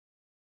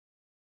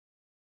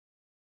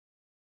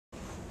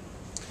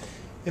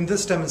In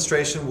this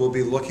demonstration, we'll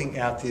be looking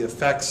at the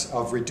effects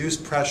of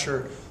reduced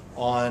pressure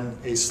on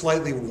a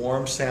slightly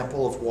warm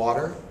sample of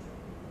water.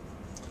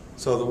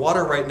 So the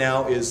water right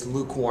now is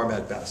lukewarm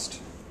at best.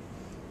 So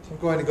I'm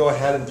going to go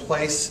ahead and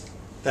place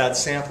that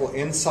sample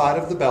inside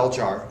of the bell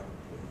jar.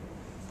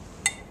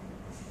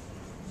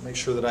 Make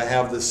sure that I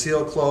have the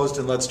seal closed,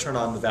 and let's turn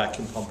on the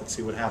vacuum pump and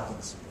see what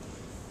happens.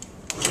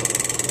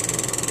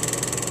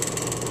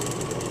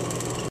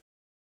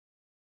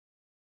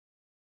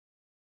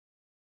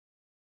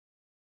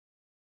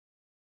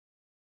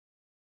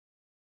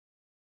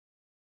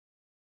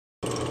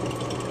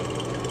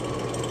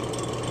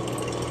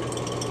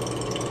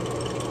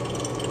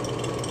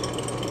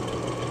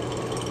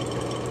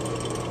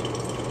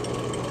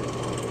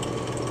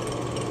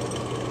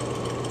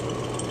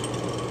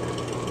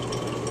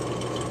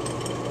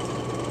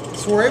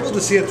 So we're able to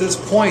see at this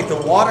point the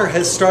water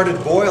has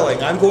started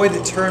boiling. I'm going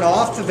to turn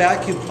off the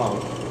vacuum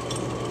pump.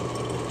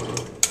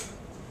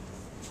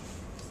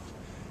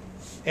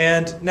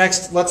 And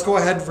next, let's go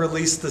ahead and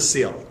release the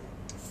seal.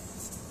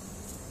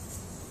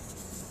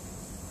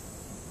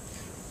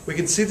 We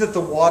can see that the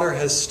water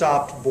has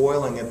stopped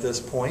boiling at this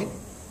point.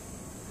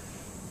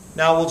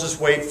 Now we'll just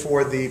wait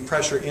for the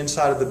pressure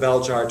inside of the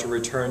bell jar to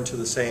return to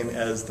the same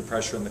as the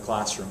pressure in the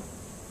classroom.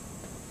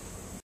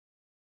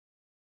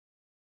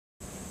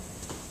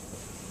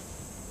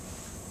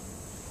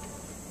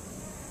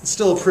 It's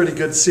still a pretty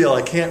good seal.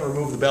 I can't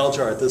remove the bell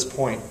jar at this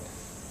point.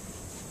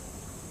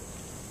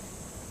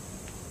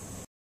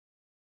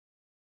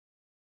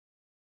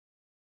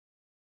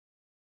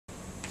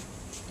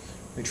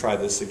 Let me try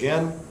this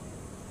again.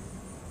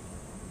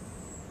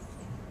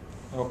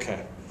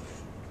 Okay.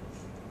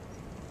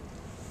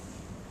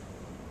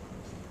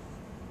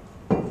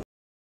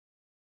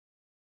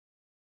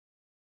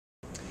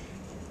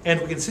 And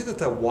we can see that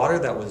the water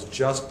that was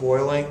just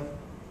boiling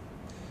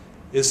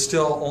is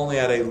still only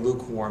at a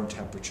lukewarm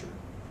temperature.